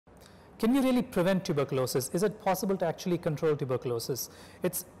Can you really prevent tuberculosis? Is it possible to actually control tuberculosis?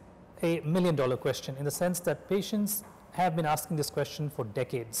 It's a million-dollar question in the sense that patients have been asking this question for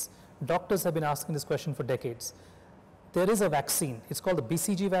decades. Doctors have been asking this question for decades. There is a vaccine. It's called the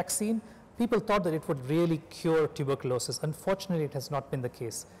BCG vaccine. People thought that it would really cure tuberculosis. Unfortunately, it has not been the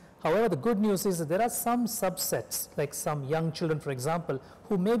case. However, the good news is that there are some subsets, like some young children, for example,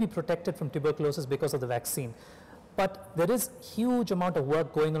 who may be protected from tuberculosis because of the vaccine. But there is huge amount of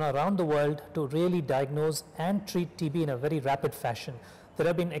work going on around the world to really diagnose and treat TB in a very rapid fashion. There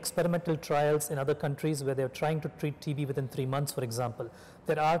have been experimental trials in other countries where they're trying to treat TB within 3 months, for example.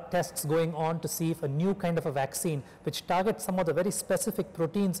 There are tests going on to see if a new kind of a vaccine which targets some of the very specific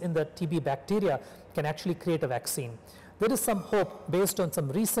proteins in the TB bacteria can actually create a vaccine. There is some hope based on some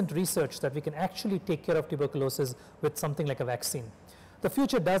recent research that we can actually take care of tuberculosis with something like a vaccine. The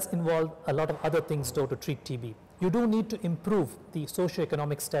future does involve a lot of other things though to treat TB. You do need to improve the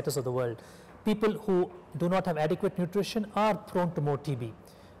socioeconomic status of the world. People who do not have adequate nutrition are prone to more TB.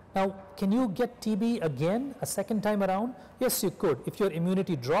 Now, can you get TB again a second time around? Yes, you could. If your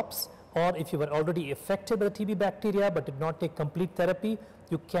immunity drops or if you were already affected by the TB bacteria but did not take complete therapy,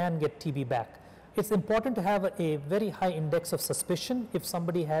 you can get TB back. It's important to have a very high index of suspicion if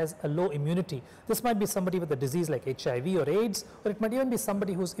somebody has a low immunity. This might be somebody with a disease like HIV or AIDS, or it might even be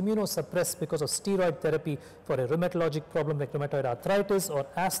somebody who's immunosuppressed because of steroid therapy for a rheumatologic problem like rheumatoid arthritis or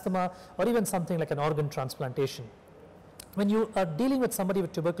asthma, or even something like an organ transplantation. When you are dealing with somebody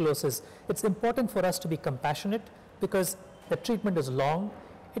with tuberculosis, it's important for us to be compassionate because the treatment is long.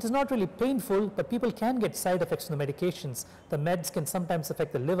 It is not really painful, but people can get side effects from the medications. The meds can sometimes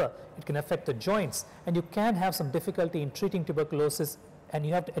affect the liver, it can affect the joints, and you can have some difficulty in treating tuberculosis, and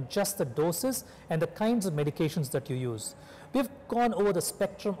you have to adjust the doses and the kinds of medications that you use. We've gone over the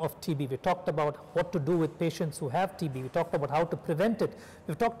spectrum of TB. We talked about what to do with patients who have TB. We talked about how to prevent it.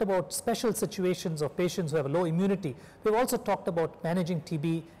 We've talked about special situations of patients who have low immunity. We've also talked about managing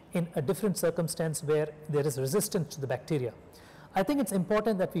TB in a different circumstance where there is resistance to the bacteria. I think it's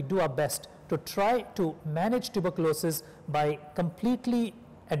important that we do our best to try to manage tuberculosis by completely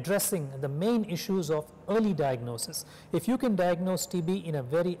addressing the main issues of early diagnosis. If you can diagnose TB in a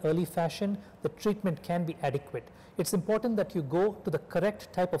very early fashion, the treatment can be adequate. It's important that you go to the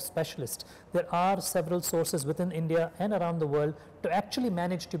correct type of specialist. There are several sources within India and around the world to actually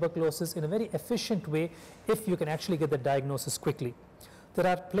manage tuberculosis in a very efficient way if you can actually get the diagnosis quickly. There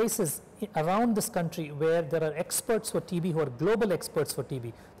are places around this country where there are experts for TB who are global experts for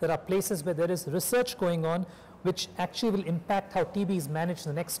TB. There are places where there is research going on which actually will impact how TB is managed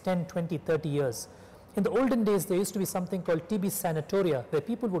in the next 10, 20, 30 years. In the olden days, there used to be something called TB sanatoria where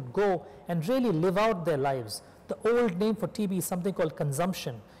people would go and really live out their lives. The old name for TB is something called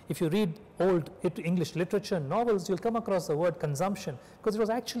consumption. If you read old English literature and novels, you'll come across the word consumption because it was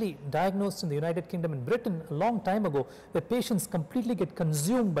actually diagnosed in the United Kingdom and Britain a long time ago where patients completely get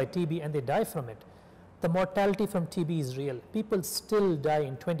consumed by TB and they die from it. The mortality from TB is real. People still die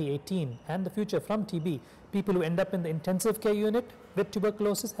in 2018 and the future from TB. People who end up in the intensive care unit with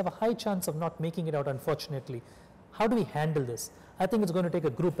tuberculosis have a high chance of not making it out, unfortunately. How do we handle this? I think it's going to take a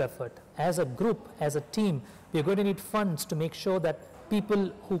group effort. As a group, as a team, we're going to need funds to make sure that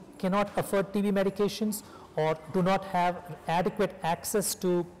people who cannot afford TB medications or do not have adequate access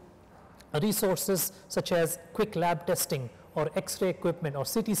to resources such as quick lab testing or X-ray equipment or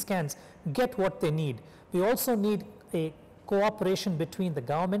CT scans get what they need. We also need a cooperation between the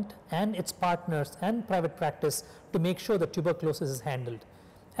government and its partners and private practice to make sure that tuberculosis is handled.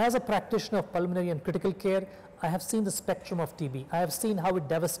 As a practitioner of pulmonary and critical care, I have seen the spectrum of TB. I have seen how it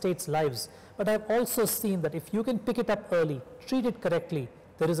devastates lives, but I've also seen that if you can pick it up early, treat it correctly,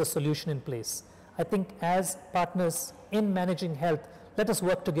 there is a solution in place. I think as partners in managing health, let us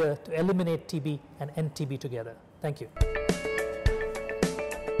work together to eliminate TB and end TB together. Thank you.